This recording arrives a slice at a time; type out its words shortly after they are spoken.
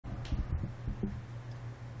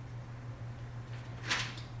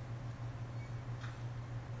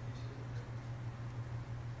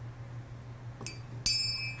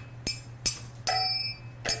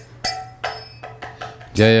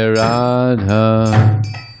Jaya Radha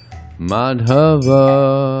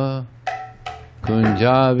Madhava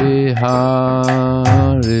Kunja Vihari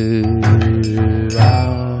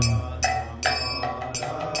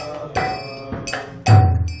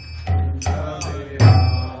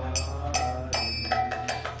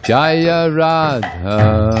Jaya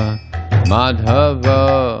Radha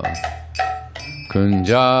Madhava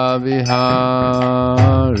Kunja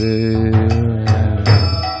Vihari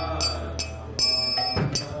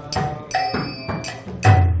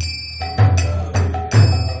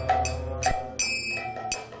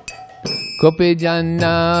Gopi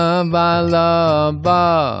Janna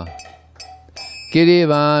Vallabha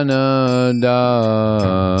Girivana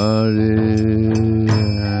Dari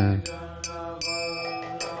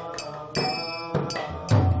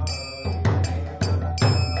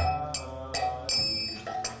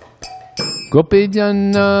Gopi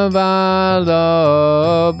Janna Vallabha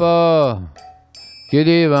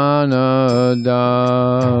Girivana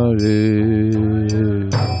Dari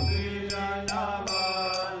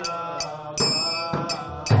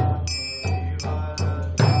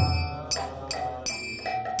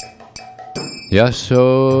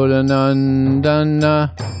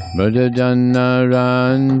Yashodanandana Brajajana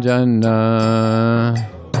Ranjana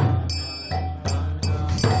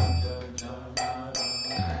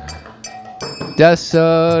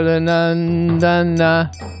Yashodanandana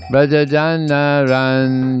Brajajana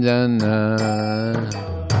Ranjana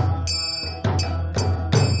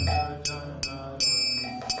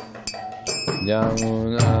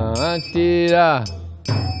Yamuna Tira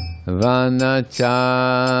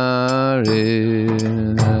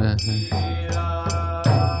Vanacharina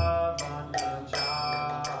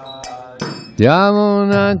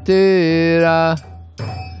Yamuna Tira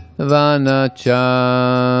Vanacharina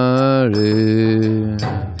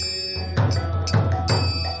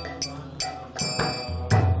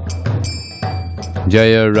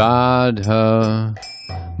Jaya Radha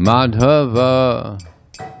Madhava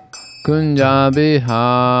Kunja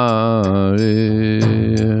Vihari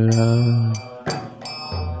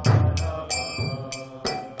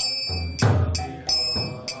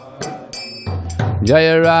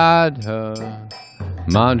Jaya Radha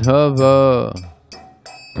Madhava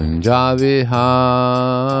Kunja Vihari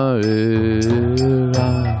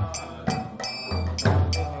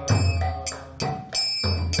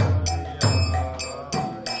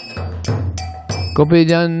Gopi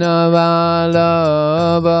Janna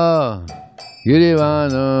Vallabha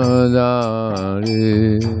Girivana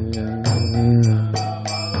Dari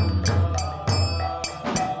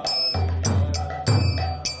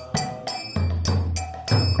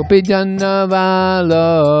Gopi Janna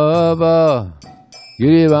Vallabha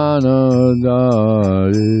Girivana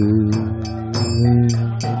Dari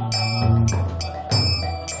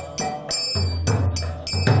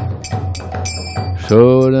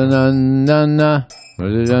Sodanandana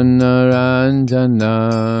Brajajana Ranjana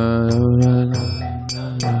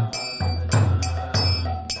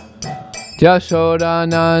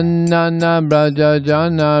Yashodanandana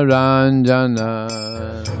Brajajana Ranjana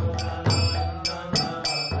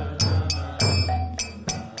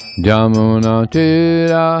Jamuna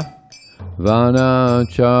Tira Vanachari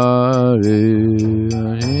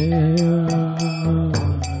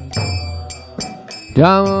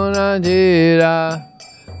Jamuna Tira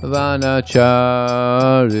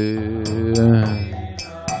Vanachari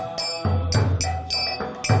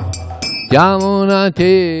Yamuna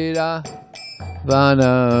Tira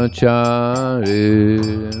Vanachari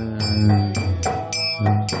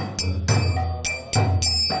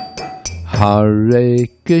Hare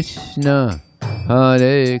Krishna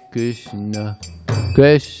Hare Krishna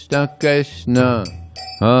Krishna Krishna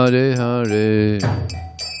Hare Hare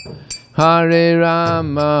Hare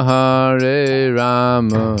Rama Hare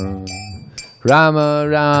Rama Rama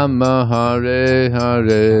Rama Hare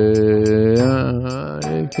Hare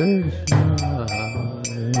Hare Krishna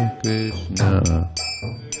Hare Krishna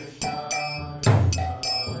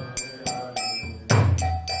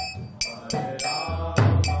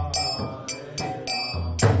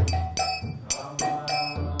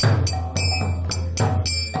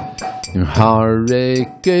Hare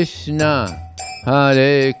Krishna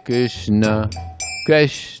Hare Krishna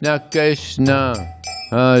Krishna Krishna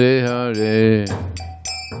Hare Hare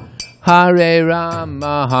Hare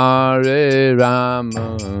Rama Hare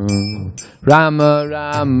Rama Rama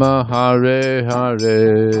Rama Hare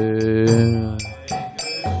Hare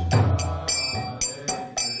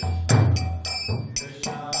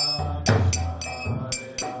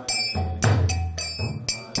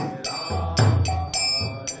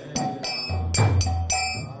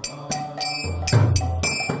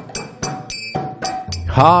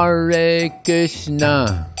Hare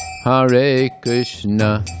Krishna, Hare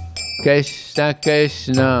Krishna, Krishna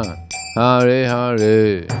Krishna, Hare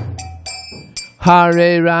Hare,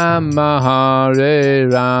 Hare Rama, Hare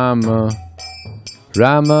Rama,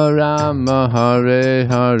 Rama Rama, Hare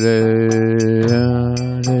Hare,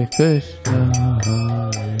 Hare Krishna,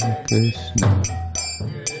 Hare Krishna.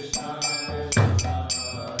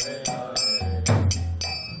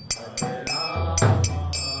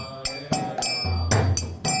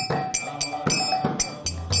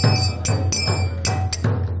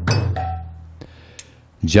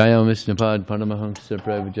 Jayam Vishnupad Paramahamsa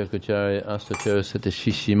Prabhujakacharya Astatara Sata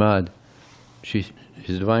Shishimad. His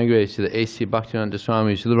Divine Grace to the A.C. Bhaktivedanta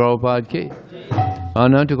Swami Srila Prabhupada ki.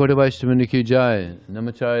 Ananta Kota Vaishnavanda ki jai.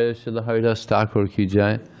 Namacharya Srila Haridas Thakur ki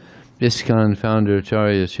jai. ISKCON founder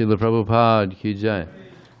Acharya Srila Prabhupada ki jai.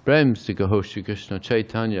 Brahmstika Hoshi Krishna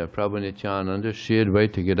Chaitanya Prabhu Nityananda Shri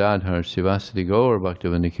Advaita Gadadhar Sivasati Gaur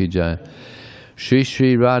Bhaktivedanta ki jai. Shri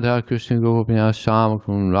Shri Radha Krishna Gopinath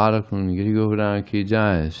Shamakun Radhakun Giri Govardhan ki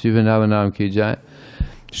jai. Sivandavanam ki jai.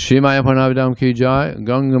 Shri Maya Parnavidam ki jai.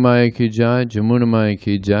 Gangamaya ki jai. Jamunamaya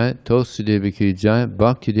ki jai. Tulsi Devi ki jai.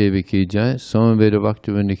 Bhakti Devi ki jai. Somaveda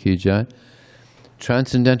Bhaktivinoda ki jai.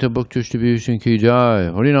 Transcendental Book Distribution ki jai.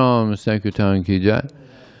 Harinam Sankirtan ki jai.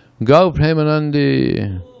 Go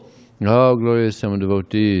Premanandi. Oh glorious summer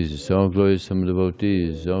devotees. Oh glorious summer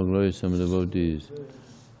devotees. Oh glorious summer devotees.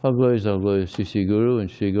 Oh glorious Sri Guru and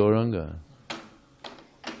Sri Gauranga.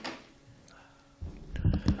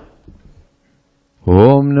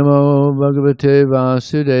 Om Namo Bhagavate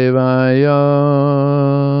Vasudevaya.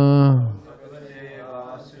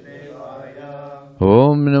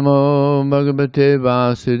 Om Namo Bhagavate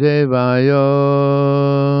Vasudevaya.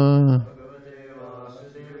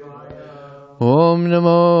 Om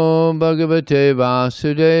Namo Bhagavate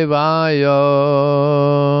Vasudevaya.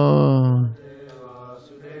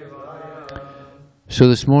 So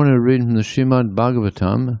this morning we're reading from the Srimad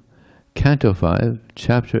Bhagavatam, Canto 5,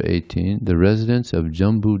 Chapter 18, The Residents of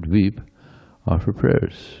Jambu Dweep Offer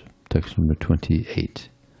Prayers, text number 28.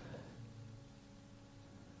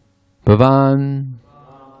 Bhavan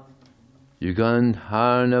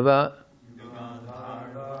Yugandharnava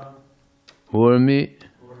Urmi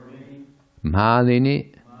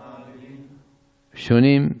Malini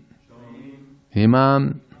Shunim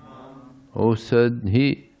Himam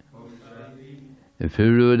Osadhi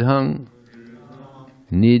Virudhang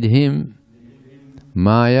Nidhim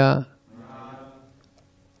Maya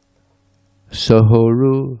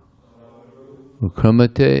Sahoru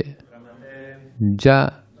Kramate Ja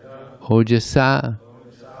Ojasa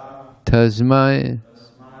Tasmai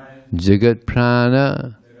Jagad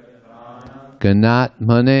Prana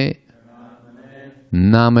Ganatmane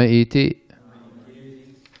Nama Iti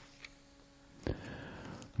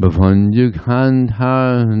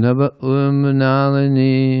Bhavanjughandhar Nava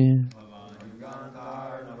Urmanalini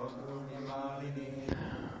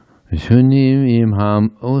Shunim Imham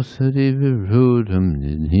Osadi Virudham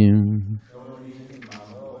Nidhim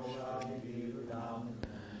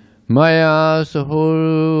Maya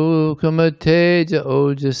Sahoru Kamateja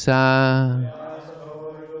Ojasa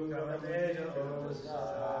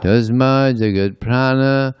Tasma Jagad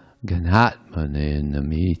Prana Ganatmane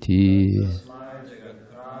Namiti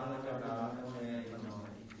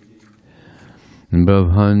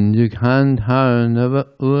Bhavanjughandhar Nava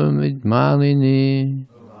Urmalini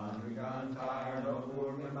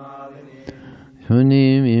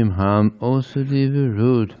Shunim Imham Osadi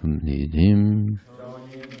Virudham Nidhim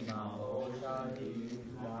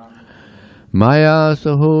Maya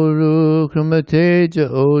Sahoru Kramateja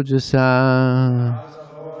Ojasa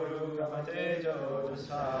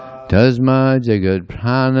Tasma Jagad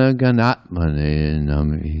Prana Ganatmane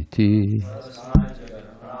Namiti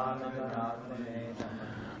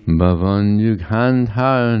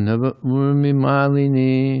Bhavanjughandhar Nava Urmi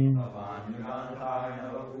Malini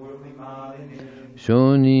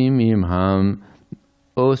Shonim Imham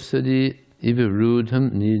Osadi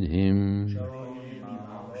Ivirudham Nidhim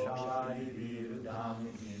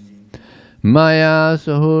Maya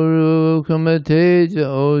Sahoru Kamateja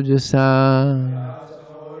Ojasa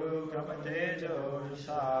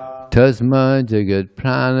Tasma Jagad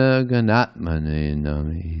Prana Ganatmane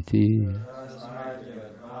Namiti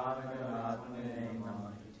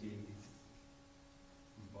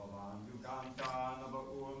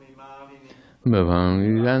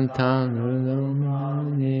Bhavanjughandhar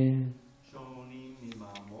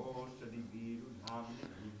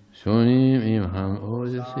Shonim Imham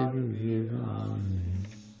Osadi Ivirudham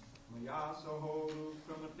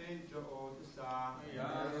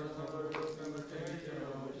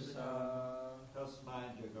Tasmai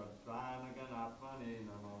Jagat Prana Ganatmane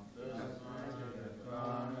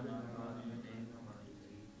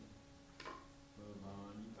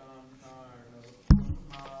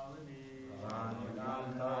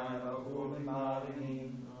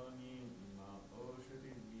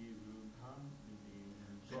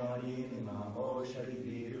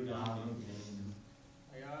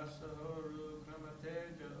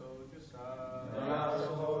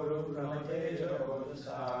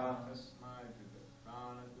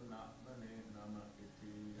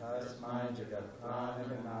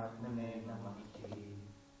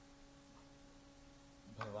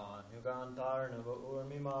Yugantarnava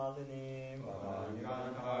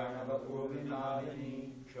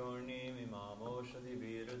urmimalini Shorni mimamoshadi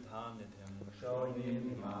virudhamnitim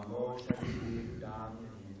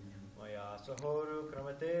Maya sahoru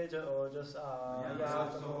kramateja ojasa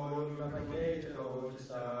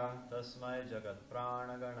Tasmai jagad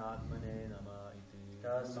pranaganatmane nama iti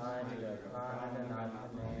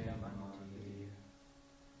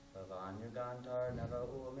Bhavan Yugantarnava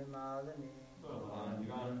urmimalini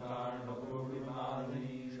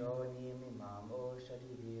Shoni mimamo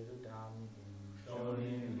shadi virudhamnitim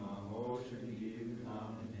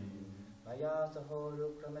Maya sahoru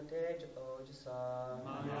kramateja ojasa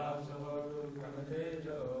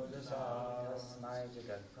Tasmai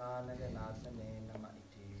jagad pranaganatmane nama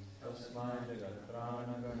iti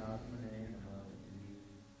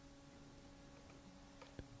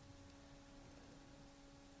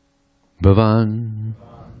Bhavan,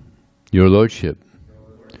 your lordship,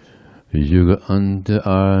 Yuga Anta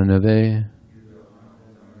Arnave,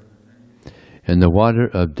 and the water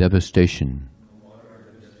of devastation,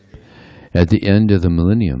 at the end of the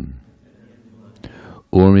millennium,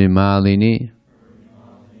 Urmi Malini,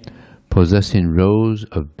 possessing rows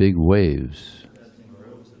of big waves,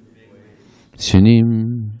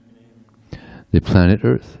 Sinim, the planet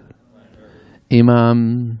Earth,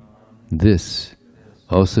 Imam, this,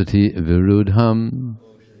 Osati Virudham,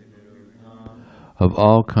 of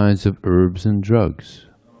all kinds of herbs and drugs.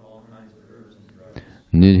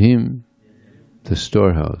 Nidhim, the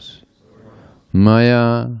storehouse.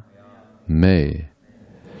 Maya, may.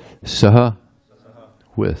 Saha,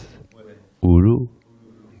 with. Uru,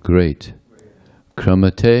 great.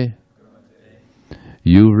 Kramate,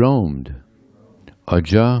 you roamed.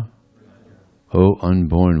 Aja, O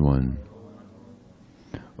unborn one.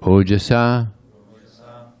 Ojasa,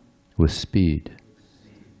 with speed.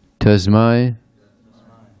 Tasmai,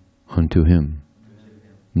 unto him.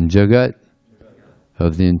 Jagad,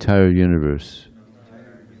 of the entire universe.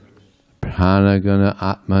 Pranagana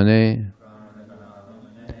Atmane,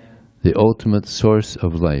 the ultimate source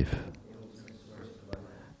of life.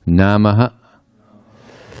 Namaha,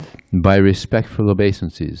 by respectful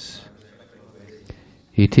obeisances.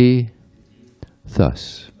 Iti,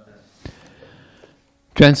 thus.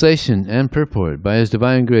 Translation and purport by His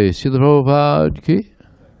Divine Grace, Srila Prabhupada Ki,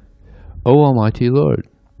 O Almighty Lord.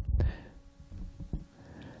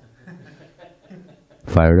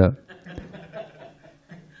 Fired up.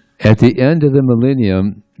 At the end of the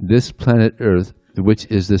millennium, this planet Earth, which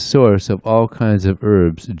is the source of all kinds of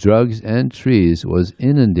herbs, drugs, and trees, was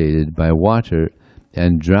inundated by water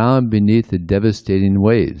and drowned beneath the devastating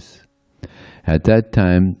waves. At that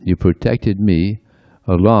time, you protected me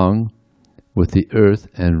along with the earth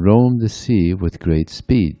and roamed the sea with great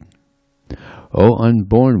speed. O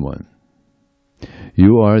unborn one,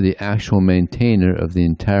 you are the actual maintainer of the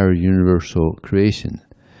entire universal creation,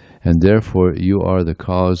 and therefore you are the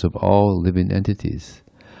cause of all living entities.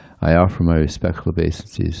 I offer my respectful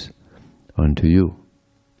obeisances unto you.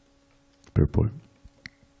 Purport.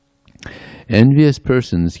 Envious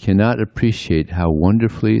persons cannot appreciate how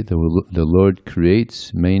wonderfully the Lord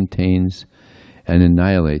creates, maintains, and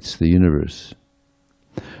annihilates the universe.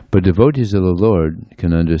 But devotees of the Lord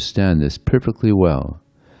can understand this perfectly well.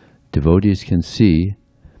 Devotees can see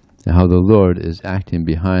how the Lord is acting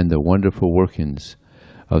behind the wonderful workings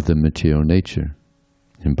of the material nature.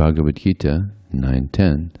 In Bhagavad-gita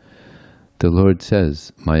 9:10, the Lord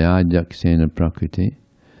says, mayādhyakṣeṇa prakṛtiḥ,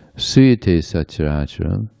 sūyate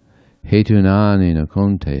sa-carācaram, hetunānena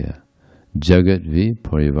kaunteya, jagad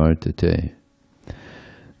viparivartate.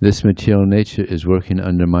 This material nature is working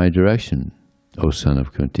under my direction, O son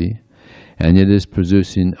of Kunti, and it is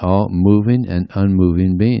producing all moving and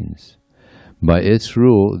unmoving beings. By its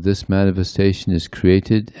rule, this manifestation is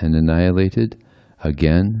created and annihilated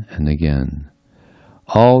again and again.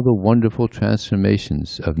 All the wonderful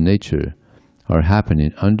transformations of nature are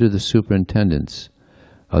happening under the superintendence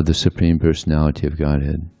of the Supreme Personality of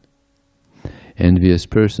Godhead. Envious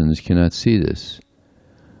persons cannot see this,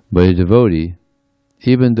 but a devotee,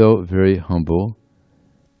 even though very humble,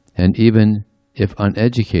 and even if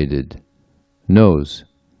uneducated, knows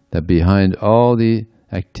that behind all the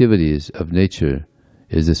activities of nature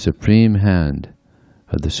is the supreme hand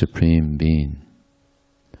of the Supreme Being.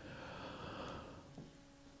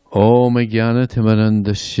 Om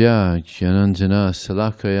Jnana-timirandasya Jnananjana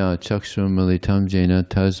Salakaya Chakshram Militam Jena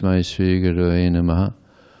Tasmai Sri Guruve Namaha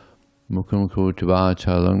Mukam Kotva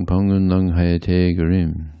Chalang Pangun Lang Hayate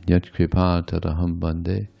Gurim Yat Kripa Tadaham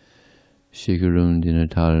Bande Shigurum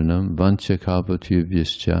Dinataranam Vancha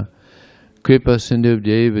Kalpatubhyascha Kripa Sindhu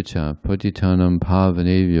Devacha Patitanam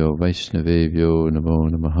Pavanevyo Vaishnavevyo Namo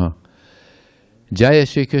Namaha Jaya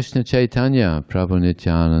Shri Krishna Chaitanya Prabhu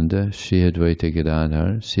Nityananda Shri Advaita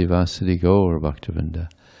Gadadhar Sivasadi Gaur Bhaktivinoda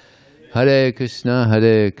Hare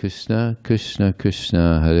Krishna Krishna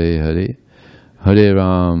Krishna Hare Hare Hare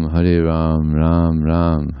Ram Ram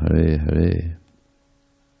Ram Hare Hare.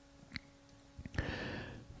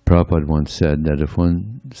 Prabhupada once said that if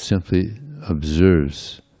one simply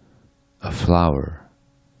observes a flower,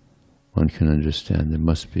 one can understand there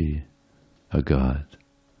must be a God.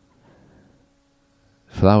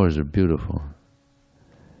 Flowers are beautiful,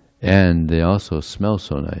 and they also smell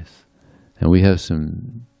so nice. And we have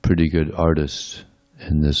some pretty good artists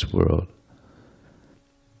in this world.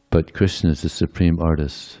 But Krishna is the supreme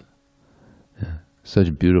artist. Yeah.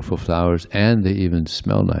 Such beautiful flowers, and they even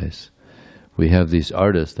smell nice. We have these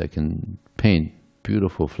artists that can paint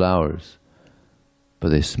beautiful flowers, but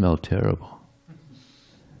they smell terrible.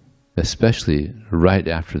 Especially right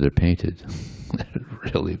after they're painted.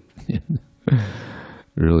 Really,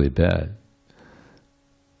 really bad.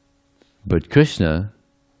 But Krishna,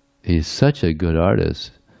 he's such a good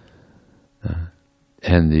artist,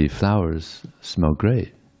 and the flowers smell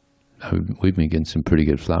great. We've been getting some pretty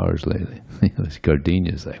good flowers lately. Those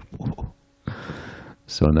gardenias, like, whoa,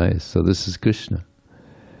 so nice. So this is Krishna.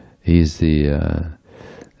 He's the,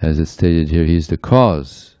 as it's stated here, he's the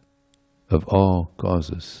cause of all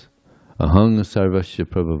causes. Ahang sarvasya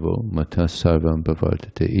prabhavo mata sarvam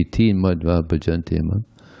bhavartate iti madva bhajante mam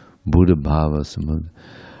buddha bhava samad.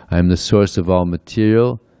 I am the source of all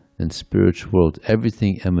material and spiritual worlds.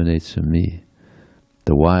 Everything emanates from me.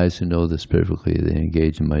 The wise who know this perfectly, they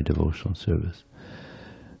engage in my devotional service.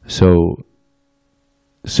 So,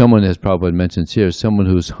 someone, as Prabhupada mentions here, someone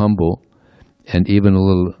who's humble and even a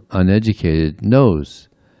little uneducated knows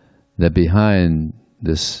that behind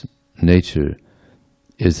this nature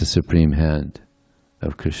is the supreme hand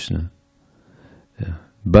of Krishna. Yeah.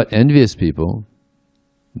 But envious people,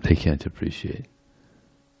 they can't appreciate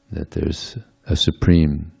that there's a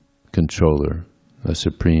supreme controller, a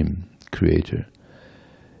supreme creator.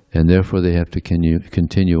 And therefore they have to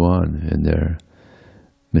continue on in their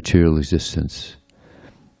material existence.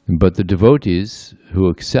 But the devotees who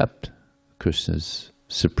accept Krishna's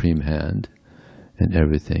supreme hand and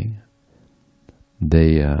everything,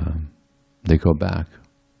 they go back.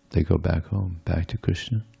 They go back home, back to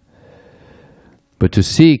Krishna. But to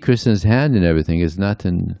see Krishna's hand in everything is not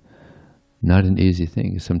an easy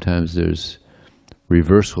thing. Sometimes there's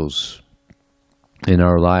reversals in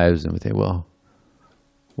our lives, and we think, well,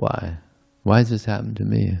 why? Why has this happened to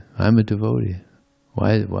me? I'm a devotee.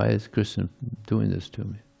 Why is Krishna doing this to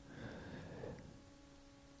me?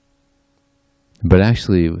 But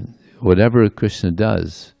actually, whatever Krishna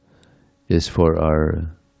does is for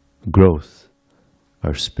our growth,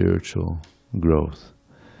 our spiritual growth.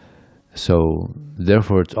 So,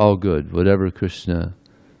 therefore, it's all good. Whatever Krishna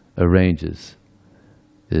arranges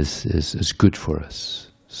is good for us.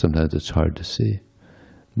 Sometimes it's hard to see,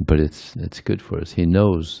 but it's good for us. He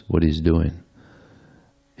knows what he's doing.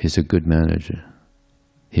 He's a good manager.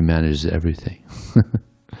 He manages everything.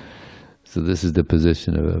 So this is the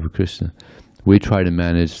position of Krishna. We try to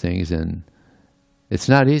manage things, and it's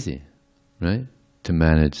not easy, right? To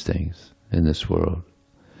manage things in this world.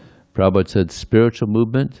 Prabhupada said spiritual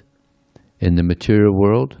movement in the material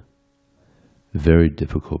world, very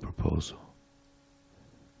difficult proposal.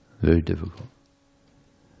 Very difficult.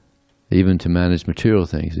 Even to manage material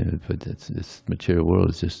things, but this material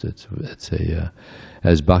world is just, it's a,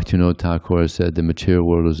 as Bhaktivinoda Thakur said, the material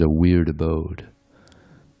world is a weird abode.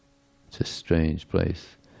 It's a strange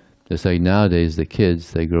place. Just like nowadays, the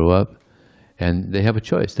kids, they grow up and they have a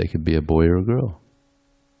choice. They could be a boy or a girl.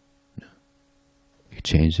 They could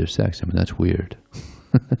change their sex. I mean, that's weird.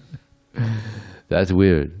 That's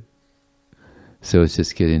weird. So it's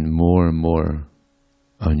just getting more and more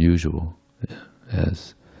unusual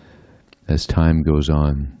as time goes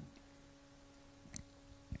on.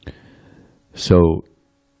 So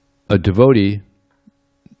a devotee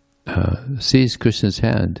sees Krishna's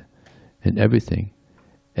hand in everything,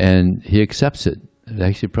 and he accepts it.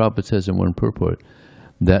 Actually, Prabhupada says in one purport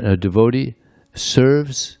that a devotee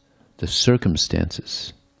serves the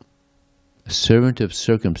circumstances. A servant of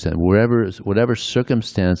circumstance. Whatever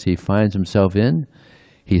circumstance he finds himself in,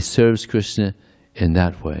 he serves Krishna in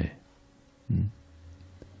that way.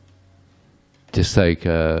 Just like,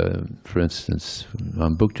 for instance,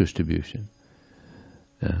 on book distribution.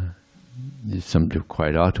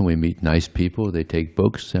 Quite often we meet nice people, they take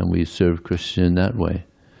books, and we serve Krishna in that way.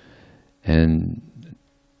 And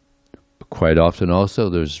quite often also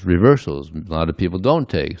there's reversals. A lot of people don't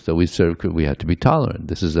take, so we have to be tolerant.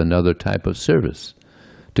 This is another type of service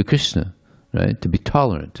to Krishna, right? To be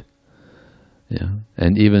tolerant. Yeah.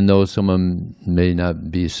 And even though someone may not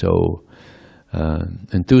be so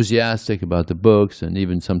enthusiastic about the books, and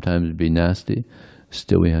even sometimes be nasty,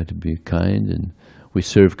 still we have to be kind, and we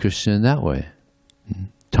serve Krishna in that way.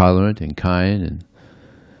 Tolerant and kind, and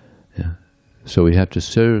yeah. So we have to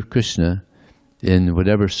serve Krishna in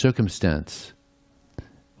whatever circumstance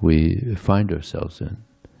we find ourselves in.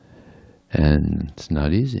 And it's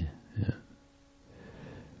not easy. Yeah.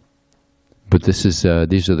 But this is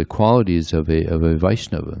these are the qualities of a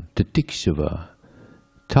Vaishnava, titikshava,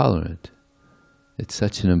 tolerant. It's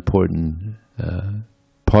such an important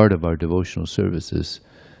part of our devotional services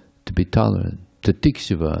to be tolerant,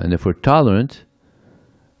 titikshava. And if we're tolerant,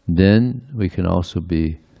 then we can also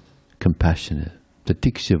be compassionate.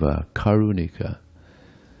 Titikshava, karunika.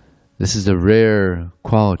 This is a rare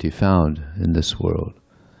quality found in this world.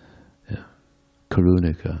 Yeah.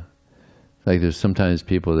 Karunika. Like there's sometimes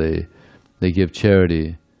people, they give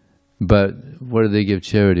charity, but what do they give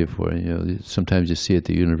charity for? You know, sometimes you see at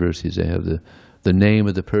the universities they have the name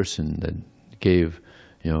of the person that gave,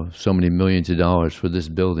 you know, so many millions of dollars for this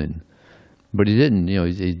building. But he didn't, you know,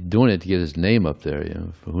 he's doing it to get his name up there, you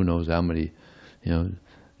know, for who knows how many, you know,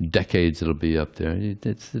 decades it'll be up there.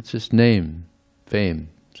 It's just name, fame,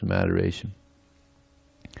 some adoration.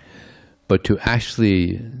 But to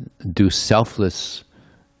actually do selfless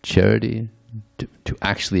charity, to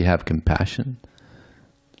actually have compassion,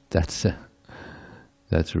 that's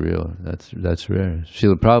real. That's rare.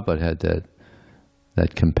 Srila Prabhupada had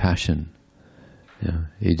that compassion. You know,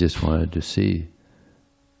 he just wanted to see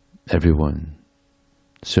everyone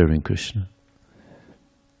serving Krishna.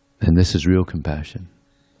 And this is real compassion.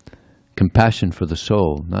 Compassion for the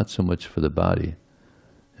soul, not so much for the body,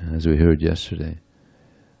 as we heard yesterday.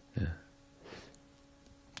 Yeah.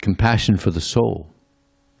 Compassion for the soul.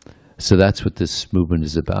 So that's what this movement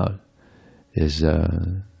is about, is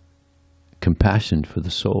compassion for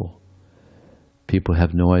the soul. People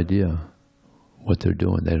have no idea what they're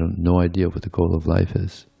doing. They don't no idea what the goal of life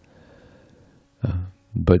is.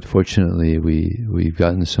 But fortunately, we've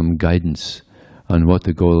gotten some guidance on what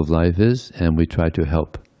the goal of life is, and we try to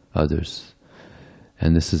help others.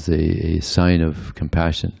 And this is a sign of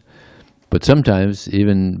compassion. But sometimes,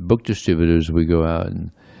 even book distributors, we go out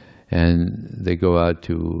and they go out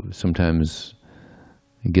to sometimes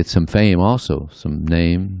get some fame also, some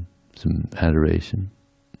name, some adoration.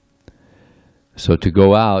 So to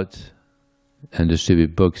go out and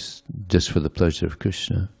distribute books just for the pleasure of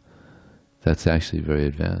Krishna, that's actually very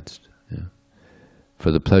advanced. Yeah.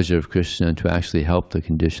 For the pleasure of Krishna and to actually help the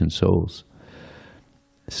conditioned souls.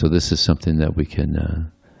 So this is something that we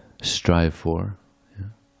can strive for, yeah.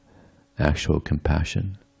 Actual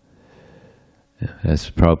compassion. Yeah. As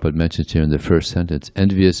Prabhupada mentions here in the first sentence,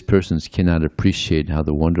 envious persons cannot appreciate how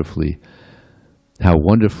wonderfully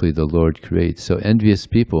the Lord creates. So envious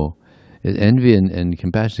people, envy and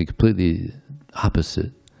compassion are completely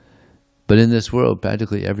opposite. But in this world,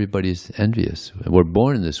 practically everybody's envious. We're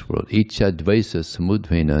born in this world. Icha dvaisa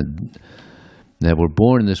samudvena. That we're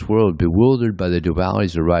born in this world bewildered by the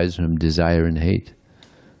dualities arising from desire and hate.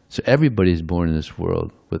 So everybody's born in this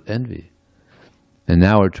world with envy. And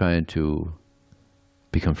now we're trying to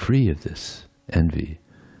become free of this envy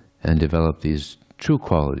and develop these true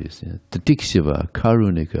qualities. Titikshava,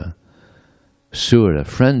 karunika, sura,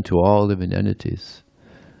 friend to all living entities.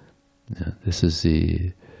 Yeah, this is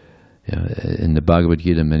the... in the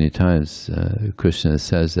Bhagavad-gita many times, Krishna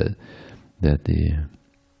says that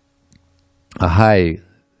a high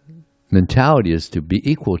mentality is to be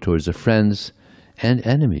equal towards the friends and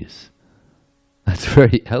enemies. That's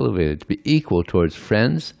very elevated, to be equal towards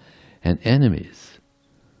friends and enemies.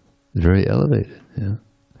 Very elevated, yeah.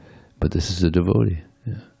 But this is a devotee,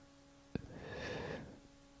 yeah.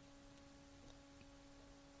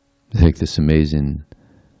 Take this amazing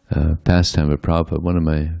pastime of Prabhupada, one of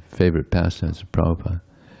my favorite pastimes of Prabhupada.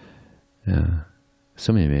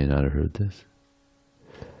 Some of you may not have heard this.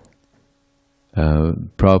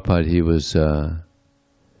 Prabhupada, he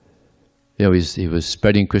was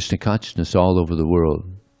spreading Krishna consciousness all over the world,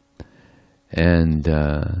 and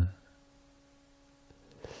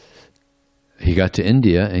he got to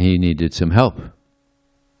India and he needed some help.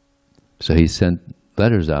 So he sent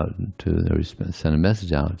letters out sent a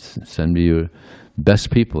message out. Send me your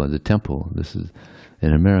best people at the temple.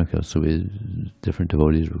 in America. So different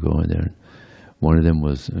devotees were going there. One of them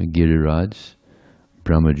was Giriraj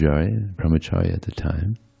Brahmachari at the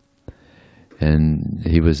time. And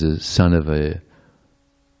he was the son of a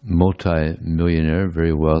multi-millionaire,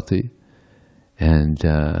 very wealthy. And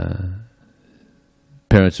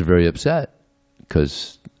parents are very upset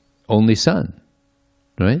because only son,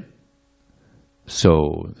 right?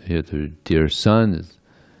 So here their dear son is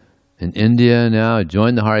in India now,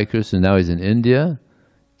 joined the Hare Krishna, now he's in India.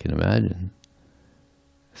 You can imagine.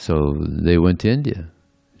 So they went to India,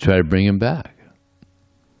 try to bring him back.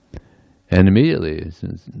 And immediately, as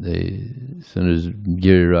soon as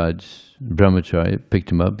Giriraj Brahmachari picked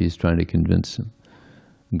him up, he's trying to convince him,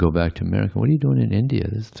 go back to America. What are you doing in India?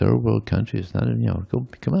 This is a third world country. It's not,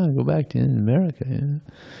 come on, go back to America.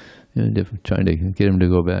 Trying to get him to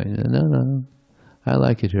go back. No, I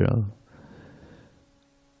like it here.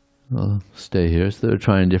 I'll stay here. So they're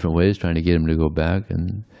trying different ways, trying to get him to go back.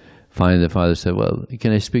 And finally the father said, well,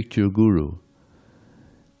 can I speak to your guru?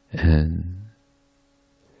 And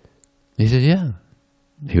he said, yeah.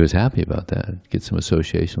 He was happy about that, get some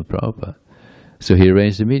association with Prabhupada. So he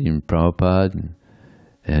arranged a meeting with Prabhupada,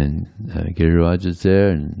 and Giriraj is there,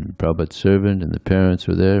 and Prabhupada's servant, and the parents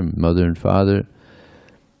were there, mother and father.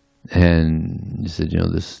 And he said,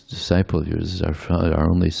 this disciple of yours is our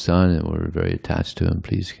only son, and we're very attached to him.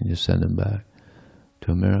 Please, can you send him back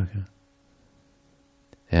to America?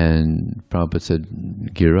 And Prabhupada said,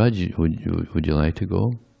 Giriraj, would you like to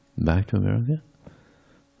go back to America?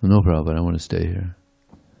 No, Prabhupada, I want to stay here.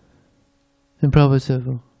 And Prabhupada said,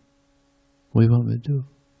 well, what do you want me to do?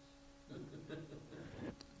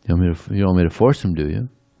 You don't want me to force him, do you?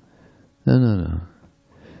 No.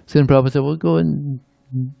 So then Prabhupada said, well, go and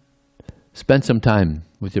spend some time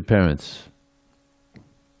with your parents.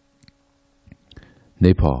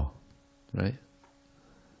 Nepal, right?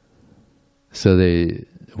 So they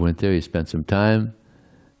went there, he spent some time,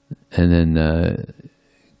 and then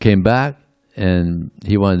came back, and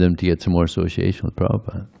he wanted them to get some more association with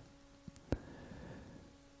Prabhupada.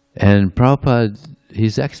 And Prabhupada,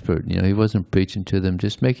 he's expert, he wasn't preaching to them,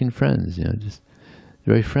 just making friends, just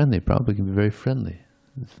very friendly. Prabhupada can be very friendly.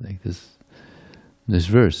 It's like this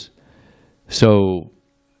verse. So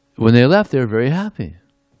when they left, they were very happy.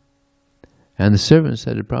 And the servant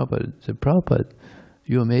said to Prabhupada,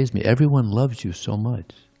 you amaze me. Everyone loves you so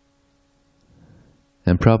much.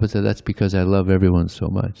 And Prabhupada said, that's because I love everyone so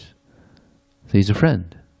much. So he's a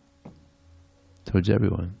friend towards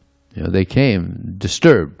everyone. They came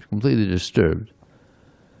disturbed, completely disturbed.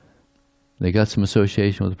 They got some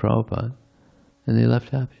association with Prabhupada, and they left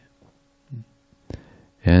happy.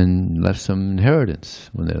 And left some inheritance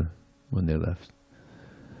when they left.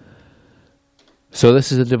 So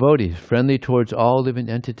this is a devotee, friendly towards all living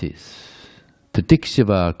entities.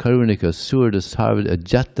 Tatikṣiva karunika surda sarva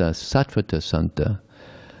ajata sattvata santa.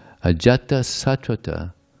 Ajata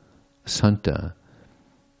sattvata santa.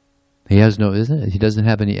 He has no, isn't it? He doesn't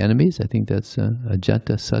have any enemies. I think that's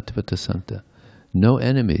ajata sattvata santa. No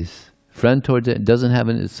enemies. Friend towards it, doesn't have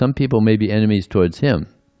any. Some people may be enemies towards him,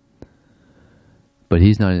 but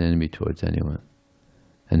he's not an enemy towards anyone.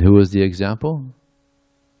 And who was the example?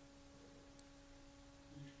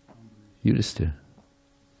 Yudhisthira.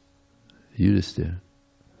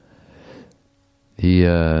 He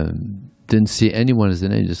didn't see anyone as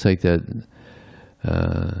an enemy, just like that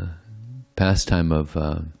pastime of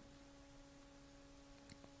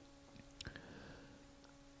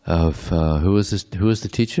who was the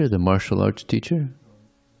teacher, the martial arts teacher?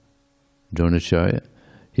 Dronacharya.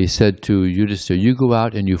 He said to Yudhisthira, you go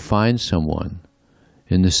out and you find someone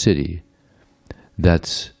in the city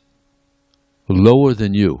that's lower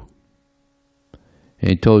than you. And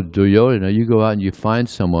he told Duryodhana, you go out and you find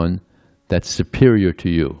someone that's superior to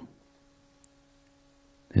you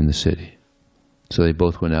in the city. So they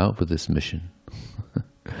both went out with this mission.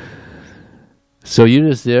 So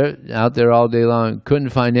Yudhisthira, out there all day long, couldn't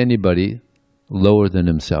find anybody lower than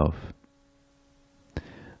himself.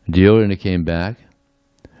 Duryodhana came back,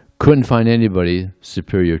 couldn't find anybody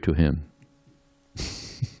superior to him.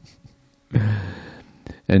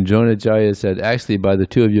 And Dronacharya said, actually, by the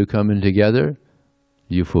two of you coming together,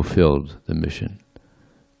 you fulfilled the mission.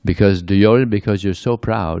 Because Duryodhana, because you're so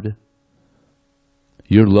proud,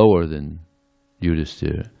 you're lower than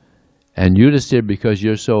Yudhisthira. And Yudhisthira, because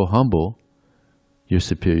you're so humble, you're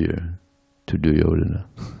superior to Duryodhana.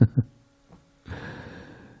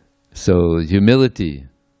 So humility,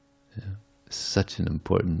 is such an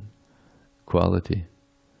important quality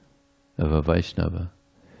of a Vaishnava.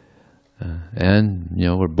 And,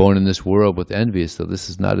 we're born in this world with envy, so this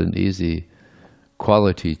is not an easy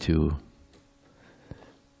quality to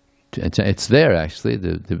It's there actually.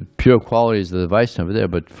 The pure qualities of the Vaishnava are there,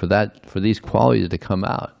 but for these qualities to come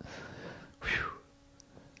out, whew,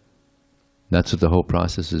 that's what the whole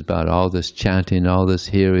process is about. All this chanting, all this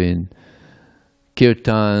hearing,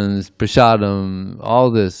 kirtans, prasadam,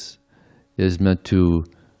 all this is meant to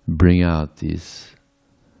bring out these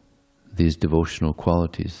devotional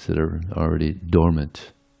qualities that are already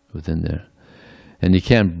dormant within there. And you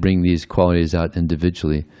can't bring these qualities out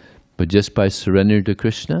individually, but just by surrendering to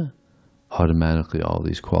Krishna, automatically all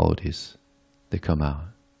these qualities, they come out.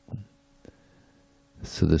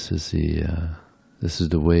 So this is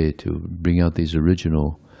the way to bring out these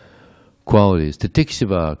original qualities.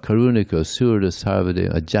 Tatikshava, karunika, surda, sarvade,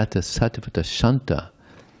 ajata, sattva, shanta.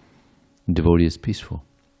 Devotee is peaceful.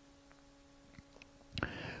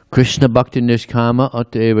 Krishna bhakti nishkama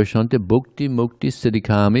ateva shanta bhukti mukti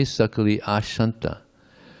siddhikami sakali ashanta.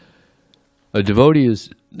 A devotee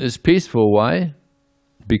is peaceful. Why?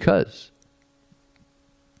 Because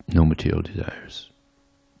no material desires.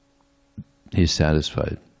 He's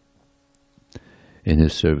satisfied in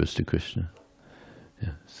his service to Krishna.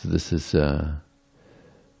 Yeah. So this is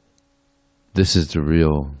the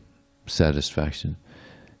real satisfaction.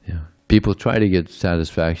 Yeah. People try to get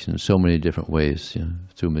satisfaction in so many different ways,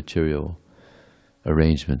 through material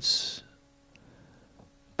arrangements,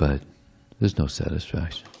 but there's no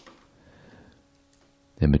satisfaction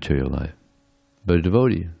in material life. But a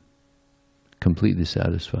devotee, completely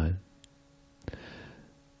satisfied.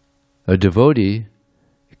 A devotee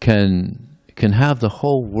can have the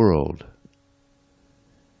whole world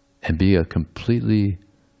and be a completely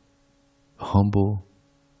humble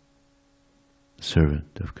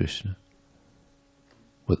servant of Krishna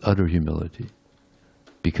with utter humility,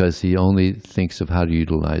 because he only thinks of how to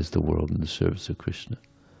utilize the world in the service of Krishna.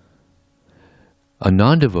 A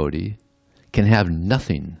non-devotee can have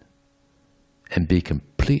nothing and be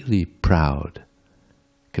completely proud,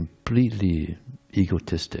 completely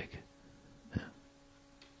egotistic,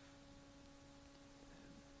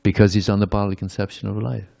 because he's on the bodily conception of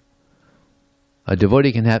life. A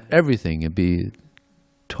devotee can have everything and be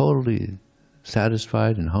totally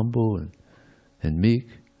satisfied and humble and meek,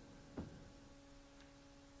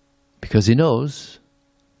 because he knows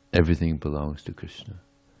everything belongs to Krishna.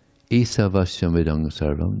 Isavasyam vidang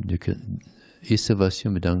sarvam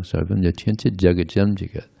yachinta jagajam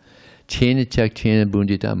jagad chena chak chena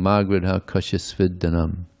bundita magradha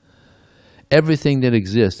kashasviddanam. Everything that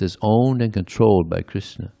exists is owned and controlled by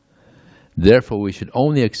Krishna. Therefore, we should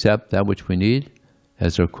only accept that which we need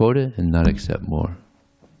as our quota and not accept more.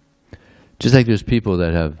 Just like there's people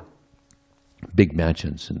that have big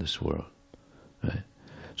mansions in this world, right?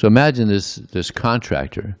 So imagine this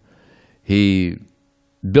contractor. He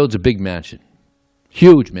builds a big mansion,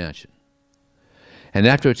 huge mansion, and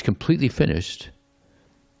after it's completely finished,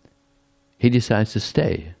 he decides to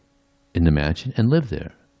stay in the mansion and live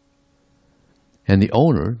there. And the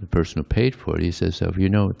owner, the person who paid for it, he says, "Oh,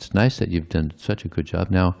 it's nice that you've done such a good job.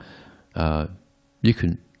 Now, you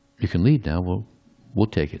can leave now. We'll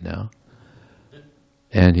take it now."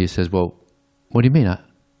 And he says, "Well, what do you mean?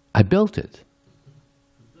 I built it.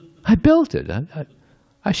 I built it.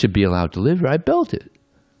 I should be allowed to live here. I built it."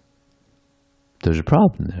 There's a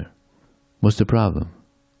problem there. What's the problem?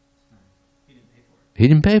 He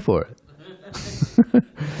didn't pay for it.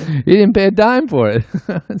 He didn't pay a dime for it.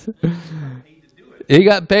 He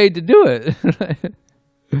got paid to do it.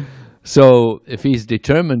 So if he's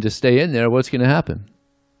determined to stay in there, what's going to happen?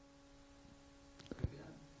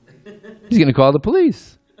 He's going to call the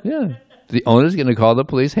police. Yeah. The owner's going to call the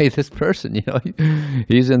police. Hey, this person,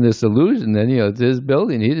 he's in this illusion. Then, it's his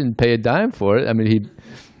building. He didn't pay a dime for it. I mean,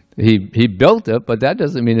 he built it, but that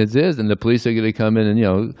doesn't mean it's his. And the police are going to come in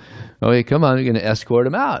and, oh, hey, come on, you're going to escort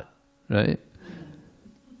him out, right?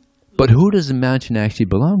 But who does the mansion actually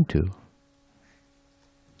belong to?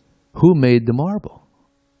 Who made the marble?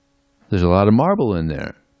 There's a lot of marble in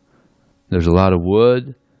there. There's a lot of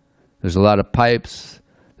wood. There's a lot of pipes.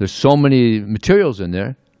 There's so many materials in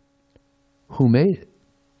there. Who made it?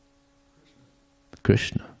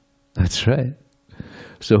 Krishna. That's right.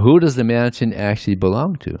 So who does the mansion actually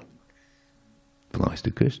belong to? It belongs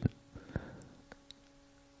to Krishna.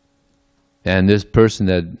 And this person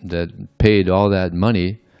that paid all that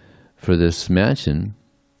money for this mansion,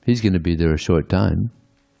 he's going to be there a short time.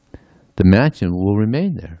 The mansion will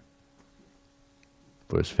remain there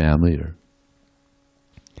for his family,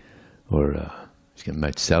 or he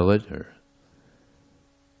might sell it,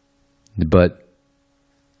 but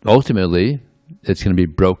ultimately it's going to be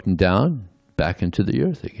broken down back into the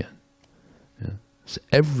earth again. Yeah. So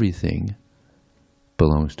everything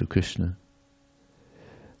belongs to Krishna.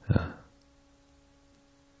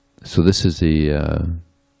 So this is the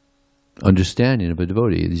understanding of a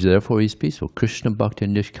devotee. Therefore he's peaceful. Krishna bhakti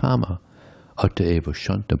nishkama atta eva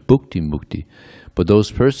shanta bhukti mukti. But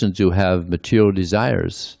those persons who have material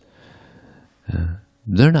desires,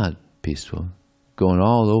 they're not peaceful. Going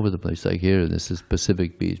all over the place. Like here, this is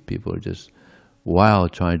Pacific Beach. People are just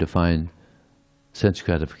wild trying to find sense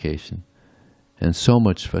gratification. And so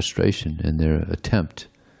much frustration in their attempt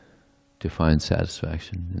to find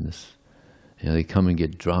satisfaction in this. You know, they come and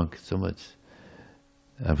get drunk so much.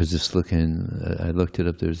 I was just looking, I looked it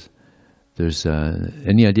up, there's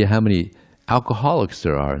any idea how many alcoholics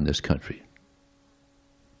there are in this country?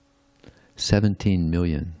 17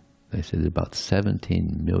 million. They said about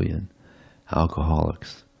 17 million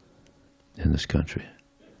alcoholics in this country.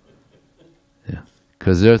 Yeah.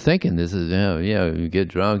 Because they're thinking this is, you get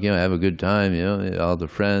drunk, have a good time, all the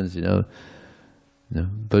friends,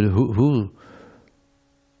 But who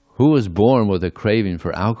was born with a craving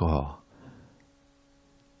for alcohol?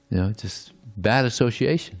 Just bad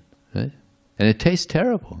association, right? And it tastes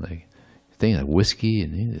terrible. Like things like whiskey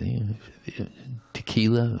and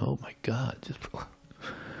tequila. Oh my God!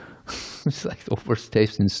 It's like the worst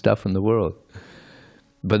tasting stuff in the world.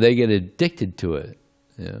 But they get addicted to it,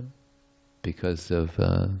 because of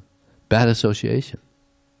bad association.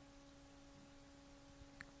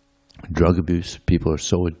 Drug abuse. People are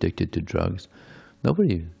so addicted to drugs.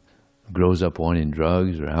 Nobody grows up wanting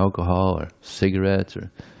drugs or alcohol or cigarettes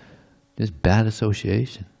or just bad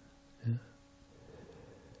association. Yeah.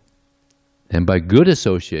 And by good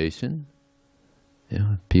association,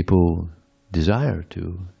 people desire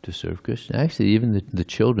to serve Krishna. Actually, even the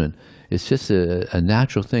children, it's just a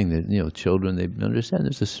natural thing that, children, they understand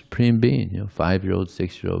there's a supreme being, 5-year-old,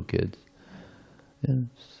 6-year-old kids.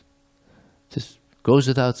 Just goes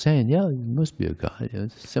without saying, there must be a God.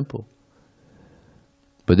 It's simple.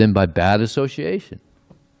 But then by bad association,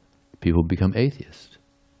 people become atheists.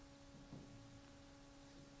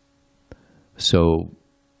 So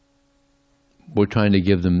we're trying to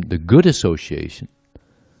give them the good association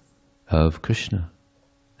of Krishna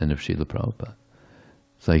and of Srila Prabhupada.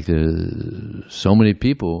 It's like so many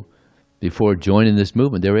people, before joining this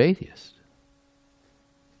movement, they were atheists.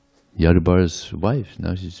 Yadubara's wife,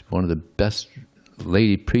 now she's one of the best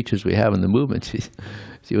lady preachers we have in the movement.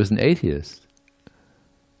 She was an atheist.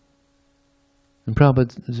 And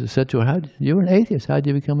Prabhupada said to her, you were an atheist, how did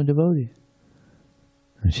you become a devotee?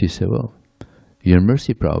 And she said, well, your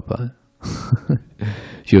mercy, Prabhupada.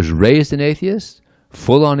 She was raised an atheist,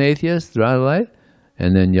 full-on atheist throughout her life,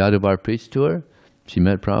 and then Yadubar preached to her. She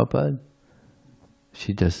met Prabhupada.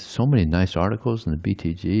 She does so many nice articles in the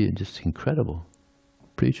BTG, and just incredible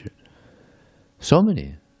preacher. So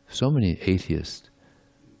many atheists.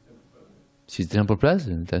 She's the temple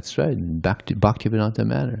president, that's right, in Bhakti-Vedanta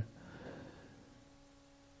manner.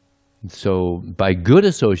 So by good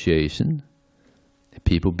association,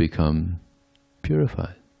 people become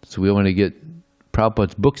purified. So we want to get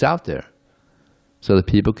Prabhupada's books out there so that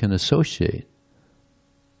people can associate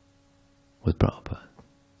with Prabhupada.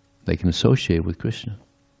 They can associate with Krishna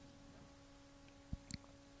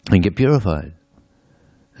and get purified.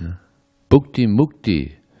 Bhukti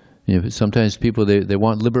mukti. Sometimes people, they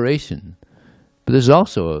want liberation. But there's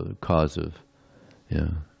also a cause of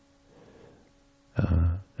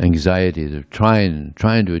anxiety. They're trying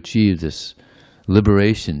to achieve this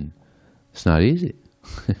liberation. It's not easy.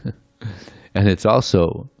 And it's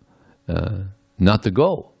also not the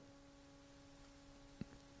goal.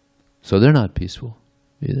 So they're not peaceful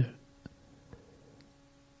either.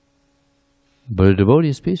 But a devotee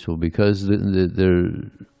is peaceful because their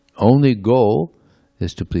only goal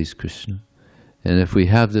is to please Krishna. And if we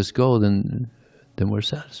have this goal, then we're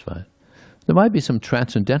satisfied. There might be some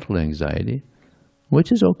transcendental anxiety,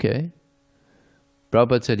 which is okay.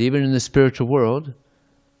 Prabhupada said even in the spiritual world,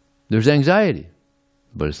 there's anxiety,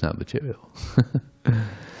 but it's not material.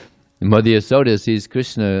 Mother Yasoda sees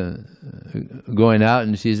Krishna going out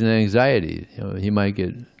and she's in anxiety. He might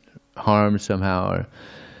get harmed somehow.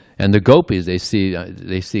 And the gopis, they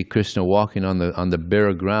see Krishna walking on the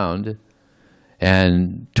bare ground,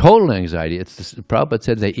 and total anxiety. Prabhupada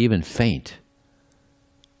said they even faint.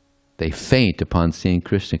 They faint upon seeing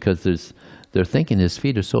Krishna because they're thinking his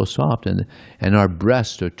feet are so soft and our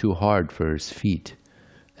breasts are too hard for his feet.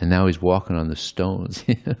 And now he's walking on the stones.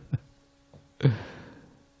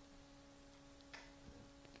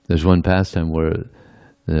 There's one pastime where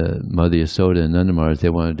the Mother Yasoda and Nanda Maharaj, they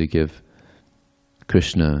wanted to give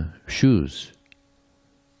Krishna shoes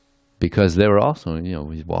because they were also,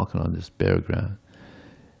 he's walking on this bare ground.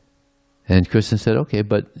 And Krishna said, okay,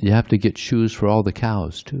 but you have to get shoes for all the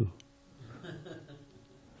cows too.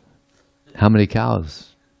 How many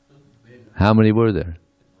cows How many were there?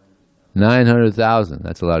 900,000.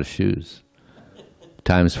 That's a lot of shoes.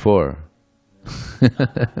 Times 4.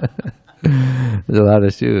 There's a lot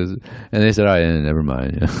of shoes. And they said, all right, never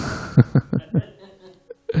mind.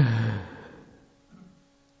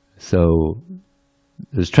 So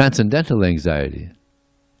there's transcendental anxiety,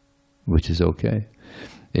 which is okay.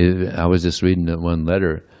 I was just reading that one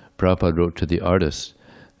letter Prabhupada wrote to the artist,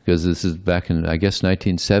 because this is back in, I guess,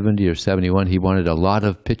 1970 or 71. He wanted a lot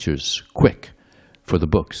of pictures, quick, for the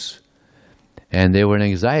books. And they were in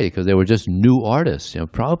anxiety because they were just new artists.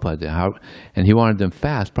 Prabhupada, and he wanted them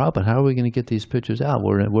fast. Prabhupada, how are we going to get these pictures out?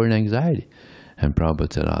 We're in anxiety. And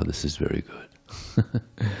Prabhupada said, oh, this is very good.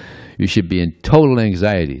 You should be in total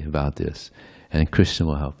anxiety about this, and Krishna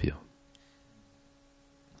will help you.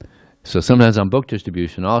 So sometimes on book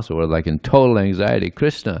distribution also, we're like in total anxiety.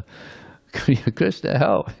 Krishna, Krishna,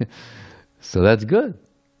 help. So that's good.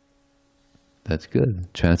 That's good.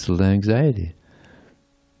 Transcendental anxiety.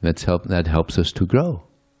 That helps us to grow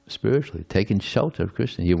spiritually, taking shelter of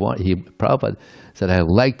Krishna. Prabhupada said, I'd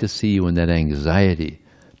like to see you in that anxiety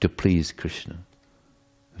to please Krishna.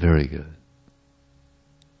 Very good.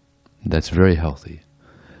 That's very healthy.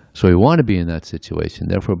 So we want to be in that situation.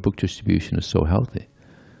 Therefore, book distribution is so healthy.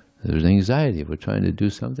 There's anxiety. We're trying to do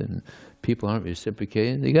something. People aren't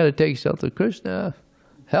reciprocating. You got to take shelter of Krishna.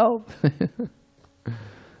 Help. And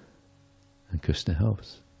Krishna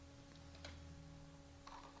helps.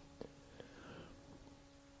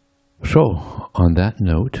 So, on that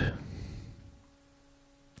note,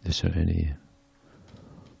 is there any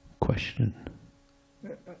question?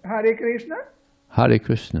 Hare Krishna? Hare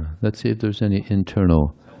Krishna. Let's see if there's any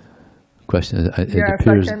internal question.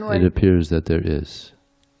 It appears that there is.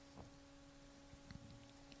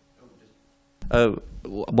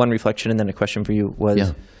 One reflection and then a question for you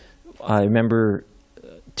was, I remember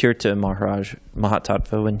Tirtha Maharaj,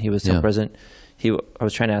 Mahatattva, when he was still present, I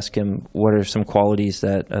was trying to ask him what are some qualities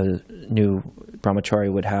that a new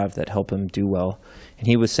brahmachari would have that help him do well. And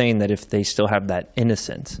he was saying that if they still have that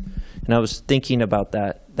innocence. And I was thinking about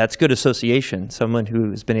that. That's good association. Someone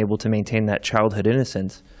who's been able to maintain that childhood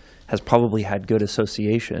innocence has probably had good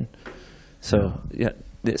association. So,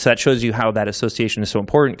 so that shows you how that association is so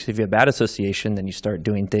important, because if you have bad association, then you start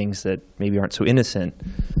doing things that maybe aren't so innocent.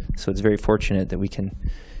 So it's very fortunate that we can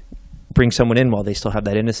bring someone in while they still have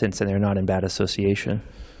that innocence and they're not in bad association.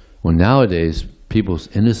 Well, nowadays, people's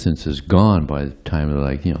innocence is gone by the time they're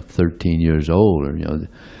like, 13 years old, or,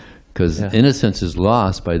 because innocence is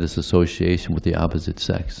lost by this association with the opposite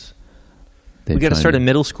sex. We got to start a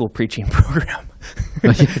middle school preaching program.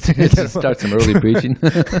 Start some early preaching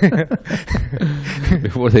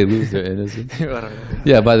before they lose their innocence.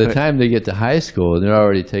 Yeah, by the time they get to high school, they're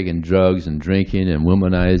already taking drugs and drinking and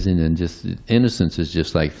womanizing, and just innocence is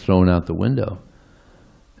just like thrown out the window.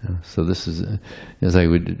 So this is, it's like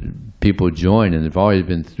people join, and they've already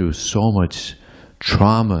been through so much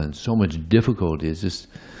trauma and so much difficulty. It's just,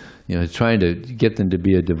 trying to get them to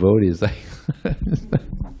be a devotee is like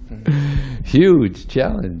huge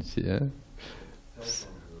challenge.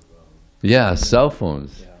 Yeah, cell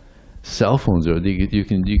phones. Cell phones are, you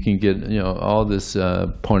can get all this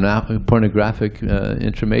pornographic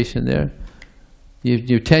information there.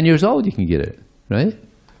 You're 10 years old, you can get it, right?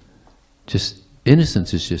 Just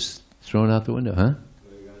innocence is just thrown out the window, huh?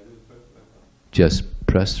 Just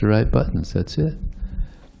press the right buttons. That's it.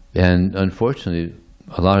 And unfortunately,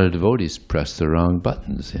 a lot of devotees press the wrong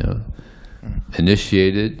buttons.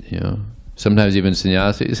 Initiated, sometimes even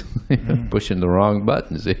sannyasis, pushing the wrong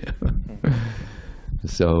buttons.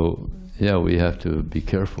 So, we have to be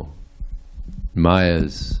careful. Maya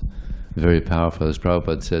is very powerful. As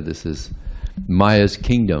Prabhupada said, this is Maya's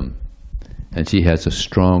kingdom, and she has a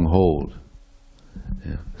strong hold.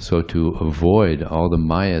 So to avoid all the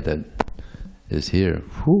Maya that is here,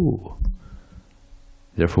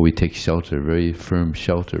 therefore we take shelter, very firm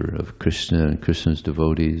shelter of Krishna and Krishna's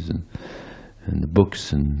devotees, and the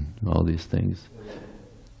books and all these things.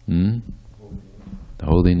 The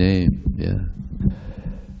holy name,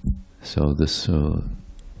 So this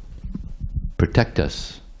protect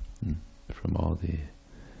us from all the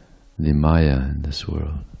Maya in this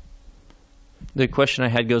world. The question I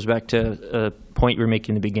had goes back to a point you were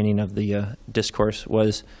making in the beginning of the discourse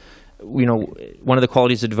was, one of the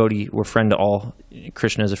qualities of devotee, we're friend to all.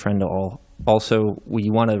 Krishna is a friend to all. Also, we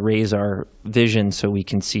want to raise our vision so we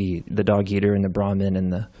can see the dog eater and the Brahmin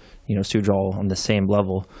and the Sudra all on the same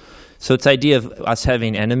level. So it's the idea of us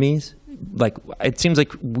having enemies. Like, it seems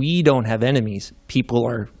like we don't have enemies. People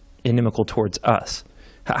are inimical towards us.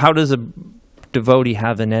 How does a devotee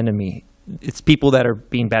have an enemy? It's people that are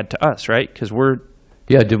being bad to us, right? Because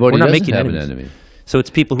devotee not making have enemies. an enemy. So it's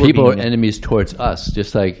people who People are are being enemies towards us,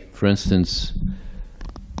 just like, for instance,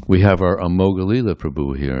 we have our Amogalila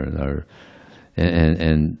Prabhu here,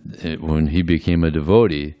 and when he became a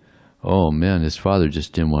devotee, oh man, his father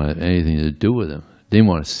just didn't want anything to do with him. Didn't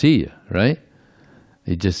want to see you, right?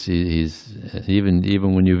 He's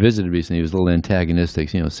even when you visited recently, he was a little antagonistic.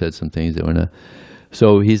 Said some things that were not.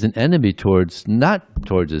 So he's an enemy not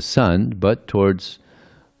towards his son, but towards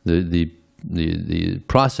the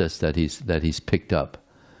process that he's picked up,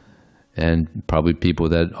 and probably people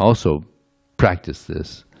that also practice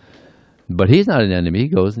this. But he's not an enemy. He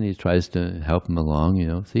goes and he tries to help him along.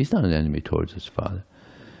 So he's not an enemy towards his father.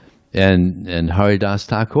 And Haridas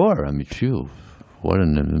Thakur, I mean, phew, what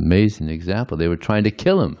an amazing example. They were trying to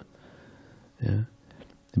kill him,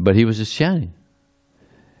 but he was just chanting.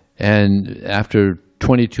 And after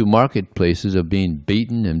 22 marketplaces of being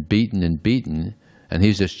beaten and beaten and beaten, and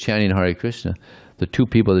he's just chanting Hare Krishna, the two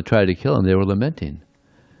people that tried to kill him, they were lamenting.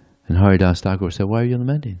 And Haridas Thakur said, "Why are you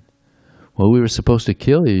lamenting?" "Well, we were supposed to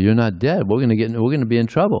kill you. You're not dead. We're going to be in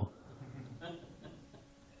trouble."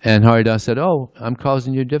 And Haridas said, "Oh, I'm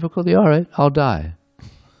causing you difficulty? All right, I'll die."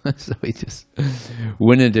 So he just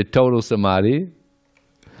went into total samadhi,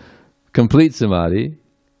 complete samadhi,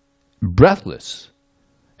 breathless.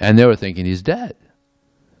 And they were thinking he's dead.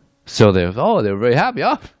 So they were very happy.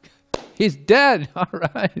 "Oh, he's dead. All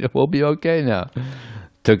right, we'll be okay now."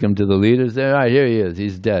 Took him to the leaders there. "All right, here he is.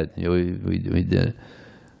 He's dead. We did it."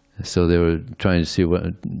 So they were trying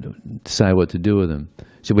to decide what to do with him.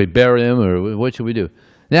 Should we bury him, or what should we do?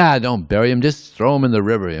 "Nah, don't bury him. Just throw him in the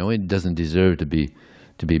river. He doesn't deserve to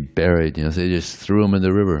be buried." So they just threw him in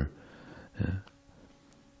the river.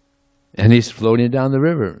 And he's floating down the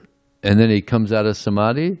river. And then he comes out of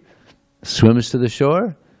samadhi, swims to the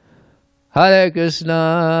shore. "Hare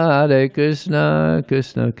Krishna, Hare Krishna,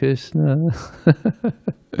 Krishna Krishna."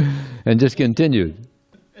 And just continued.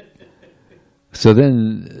 So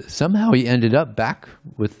then somehow he ended up back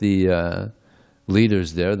with the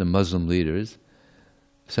leaders there, the Muslim leaders.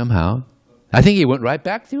 Somehow. I think he went right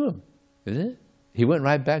back to him. Isn't it? He went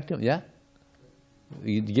right back to him. Yeah?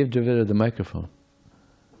 You give Dravida the microphone.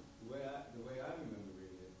 The way I remember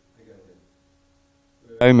reading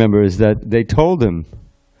it, I remember is that they told him,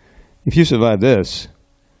 "If you survive this,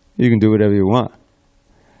 you can do whatever you want."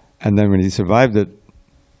 And then when he survived it,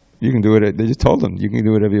 you can do it. They just told him, "You can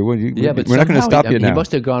do whatever you want. But we're not going to stop you now." He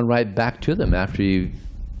must have gone right back to them after he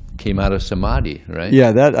came out of samadhi, right?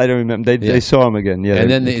 Yeah, that I don't remember. They saw him again. Yeah,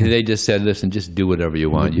 and then they just said, "Listen, just do whatever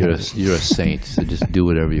you want. You're a saint, so just do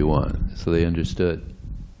whatever you want." So they understood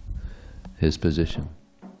his position.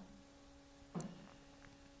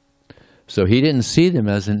 So he didn't see them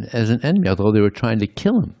as an enemy, although they were trying to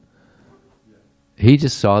kill him. He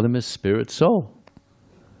just saw them as spirit soul.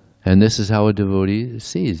 And this is how a devotee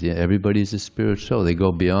sees. Yeah, everybody's a spirit soul. They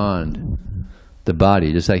go beyond the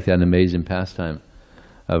body, just like that amazing pastime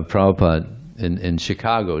of Prabhupada in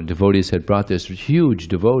Chicago. Devotees had brought this huge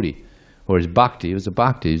devotee, or his Bhakti. It was a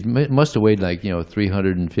Bhakti. He must have weighed like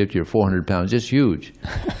 350 or 400 pounds, just huge.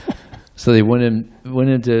 So they went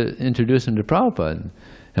in to introduce him to Prabhupada.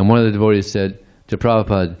 And one of the devotees said to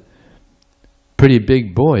Prabhupada, "Pretty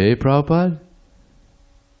big boy, eh, Prabhupada?"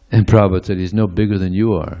 And Prabhupada said, "He's no bigger than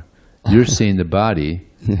you are. You're seeing the body,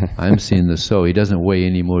 I'm seeing the soul. He doesn't weigh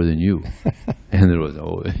any more than you." And there was,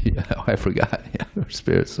 I forgot,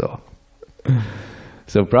 spirit soul.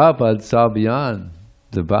 So Prabhupada saw beyond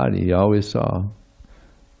the body. He always saw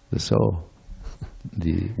the soul,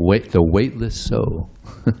 the weightless soul.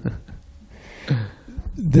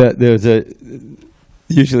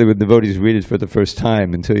 Usually when devotees read it for the first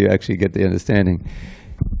time until you actually get the understanding.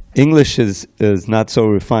 English is not so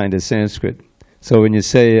refined as Sanskrit. So when you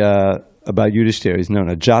say about Yudhishthira, he's known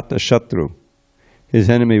Ajata Shatru. His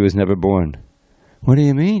enemy was never born. What do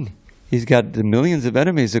you mean? He's got the millions of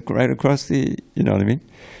enemies right across the, you know what I mean?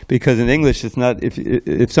 Because in English, it's not,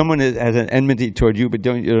 if someone has an enmity toward you, but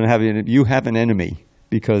you don't have an, you have an enemy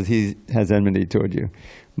because he has enmity toward you.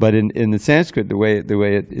 But in the Sanskrit, the way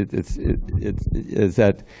it is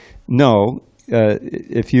that, no,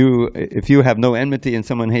 if you have no enmity and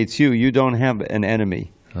someone hates you, you don't have an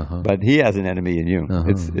enemy. But he has an enemy in you.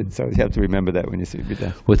 So you have to remember that when you read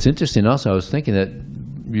that. What's interesting also, I was thinking that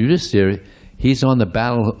Yudhishthira, he's on the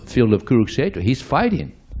battlefield of Kurukshetra. He's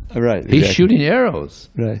fighting. Right. He's shooting arrows.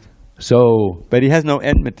 Right. So, but he has no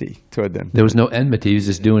enmity toward them. There was no enmity. He was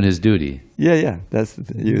just doing his duty. Yeah. That's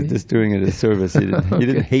he was just doing it as service. He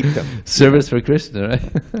didn't hate them. Service for Krishna,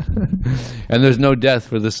 right? And there's no death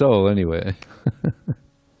for the soul anyway.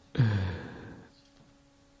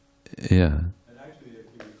 Yeah. And actually, if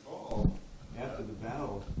you recall, after the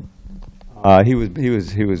battle, He was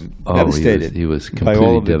Oh, devastated. he was by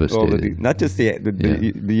all of completely all of devastated. not just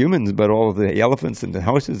the humans, but all of the elephants and the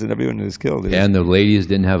horses and everyone who was killed. And the ladies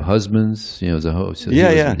didn't have husbands. You know, as a host. So he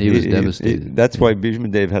was devastated. That's why Bhishma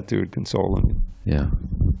Dev had to console him. Yeah.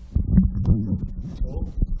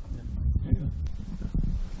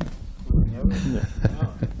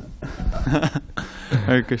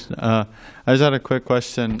 Hare Krishna. I just had a quick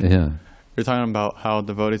question. Yeah. You're talking about how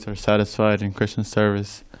devotees are satisfied in Krishna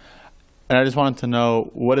service. And I just wanted to know,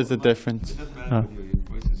 what is the difference?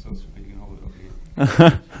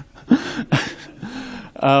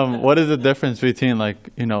 What is the difference between, like,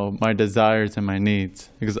 you know, my desires and my needs?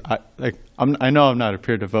 Because I know I'm not a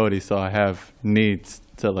pure devotee, so I have needs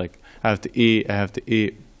to, like, I have to eat.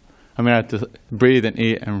 I mean, I have to breathe and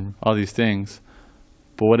eat and all these things.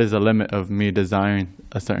 But what is the limit of me desiring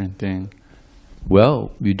a certain thing?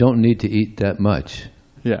 Well, you don't need to eat that much.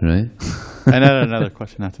 Yeah. Right? And then another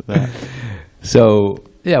question after that. So,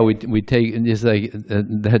 yeah, we take, it's like,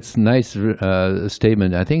 that's nice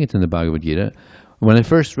statement. I think it's in the Bhagavad-gita. When I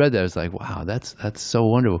first read that, I was like, wow, that's so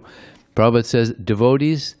wonderful. Prabhupada says,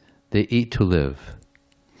 devotees, they eat to live.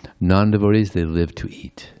 Non-devotees, they live to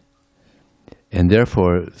eat. And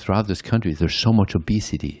therefore, throughout this country, there's so much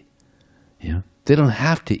obesity. You know? They don't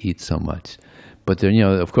have to eat so much. But then, you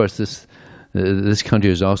know, of course, this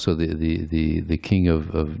country is also the king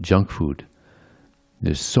of junk food.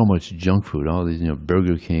 There's so much junk food, all these, you know,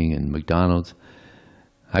 Burger King and McDonald's.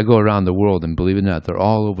 I go around the world, and believe it or not, they're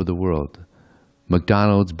all over the world.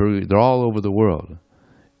 McDonald's, Burger, they're all over the world.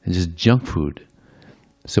 And just junk food.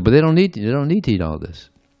 So, but they don't need to eat all this.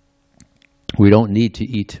 We don't need to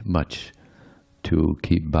eat much to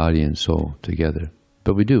keep body and soul together.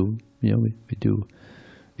 But we do, you know, we do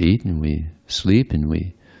eat and we sleep and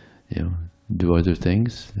we, you know, do other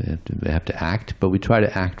things. We have to act, but we try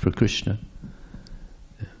to act for Krishna.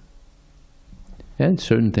 And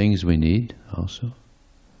certain things we need also.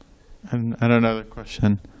 And another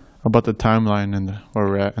question about the timeline where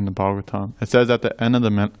we're at in the Bhagavatam. It says at the end of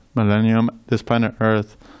the millennium, this planet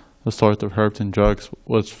Earth, the source of herbs and drugs,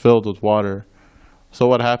 was filled with water. So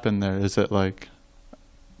what happened there? Is it like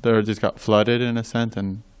the earth just got flooded in a sense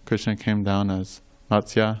and Krishna came down as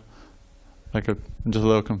Matsya? I'm just a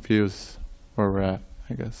little confused where we're at,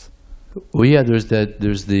 I guess. Well, yeah, there's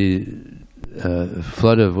the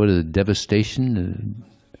flood of, what is it, devastation?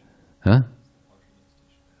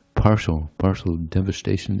 Partial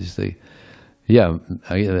devastation. Yeah,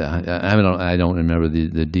 I don't remember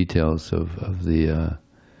the details of the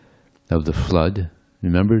flood.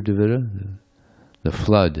 Remember, Devita? The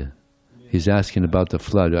flood. He's asking about the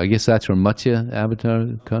flood. I guess that's where Matsya avatar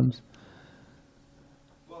comes.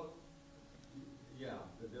 Well, yeah,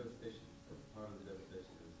 the devastation. Part of the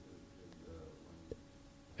devastation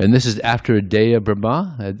is and this is after a day of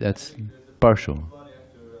Brahma? That's partial.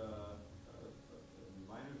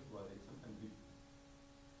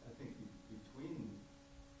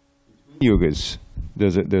 Yugas,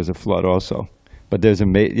 there's a flood also, but there's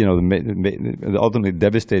the ultimately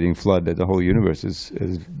devastating flood that the whole universe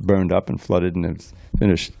is burned up and flooded and it's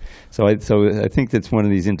finished. So I think that's one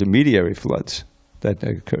of these intermediary floods that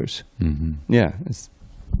occurs. Mm-hmm. Yeah.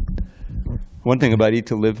 One thing about eat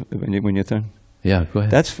to live when you're done. Yeah, go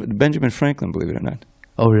ahead. That's Benjamin Franklin, believe it or not.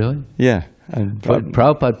 Oh, really? Yeah.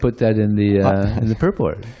 Prabhupada put that in the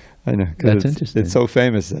purport. I know. That's interesting. It's so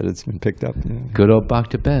famous that it's been picked up. Yeah. Good old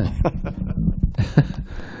Bhakti Ben.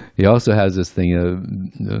 He also has this thing of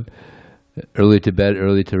early to bed,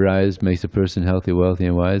 early to rise makes a person healthy, wealthy,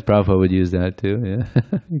 and wise. Prabhupada would use that too.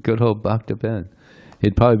 Yeah, good old Bhakti Ben.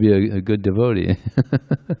 He'd probably be a good devotee.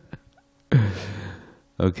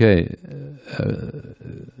 Okay,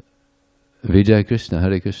 Vijaya Krishna,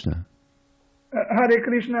 Hare Krishna. Hare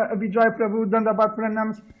Krishna, Vijay Prabhu, Dandavat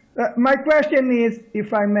Pranams. My question is,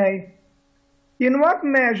 if I may, in what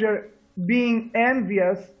measure being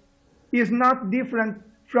envious is not different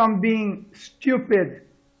from being stupid?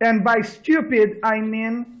 And by stupid, I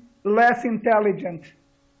mean less intelligent.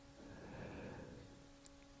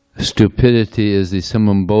 Stupidity is the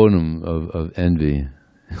summum bonum of envy.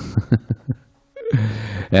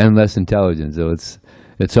 And less intelligence.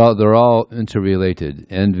 So they're all interrelated.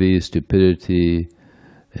 Envy, stupidity,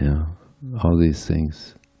 all these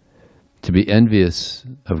things. To be envious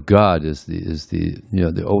of God is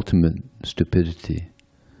the ultimate stupidity.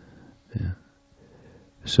 Yeah.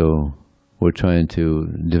 So we're trying to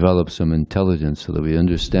develop some intelligence so that we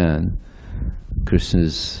understand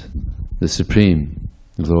Krishna's the Supreme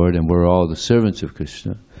Lord, and we're all the servants of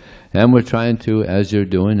Krishna. And we're trying to, as you're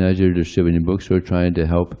distributing books, we're trying to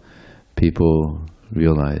help people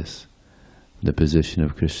realize the position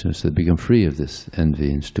of Krishna so they become free of this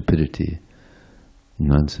envy and stupidity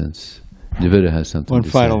nonsense. Dvita has something One to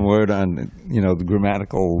final say. word on, the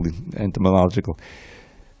grammatical, etymological.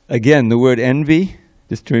 Again, the word envy,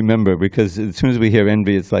 just to remember, because as soon as we hear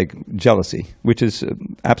envy, it's like jealousy, which is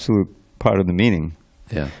absolute part of the meaning.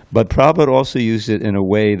 Yeah. But Prabhupada also used it in a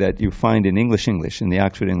way that you find in English, in the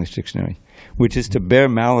Oxford English Dictionary, which is to bear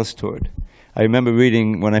malice toward. I remember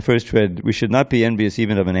reading, when I first read, we should not be envious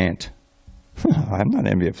even of an ant. I'm not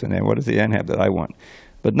envious of an ant. What does the ant have that I want?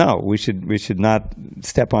 But no, we should not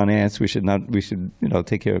step on ants. We should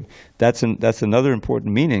take care of. That's another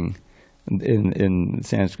important meaning in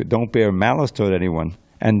Sanskrit. Don't bear malice toward anyone,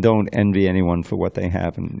 and don't envy anyone for what they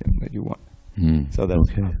have and that you want. So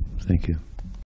that's okay. Thank you.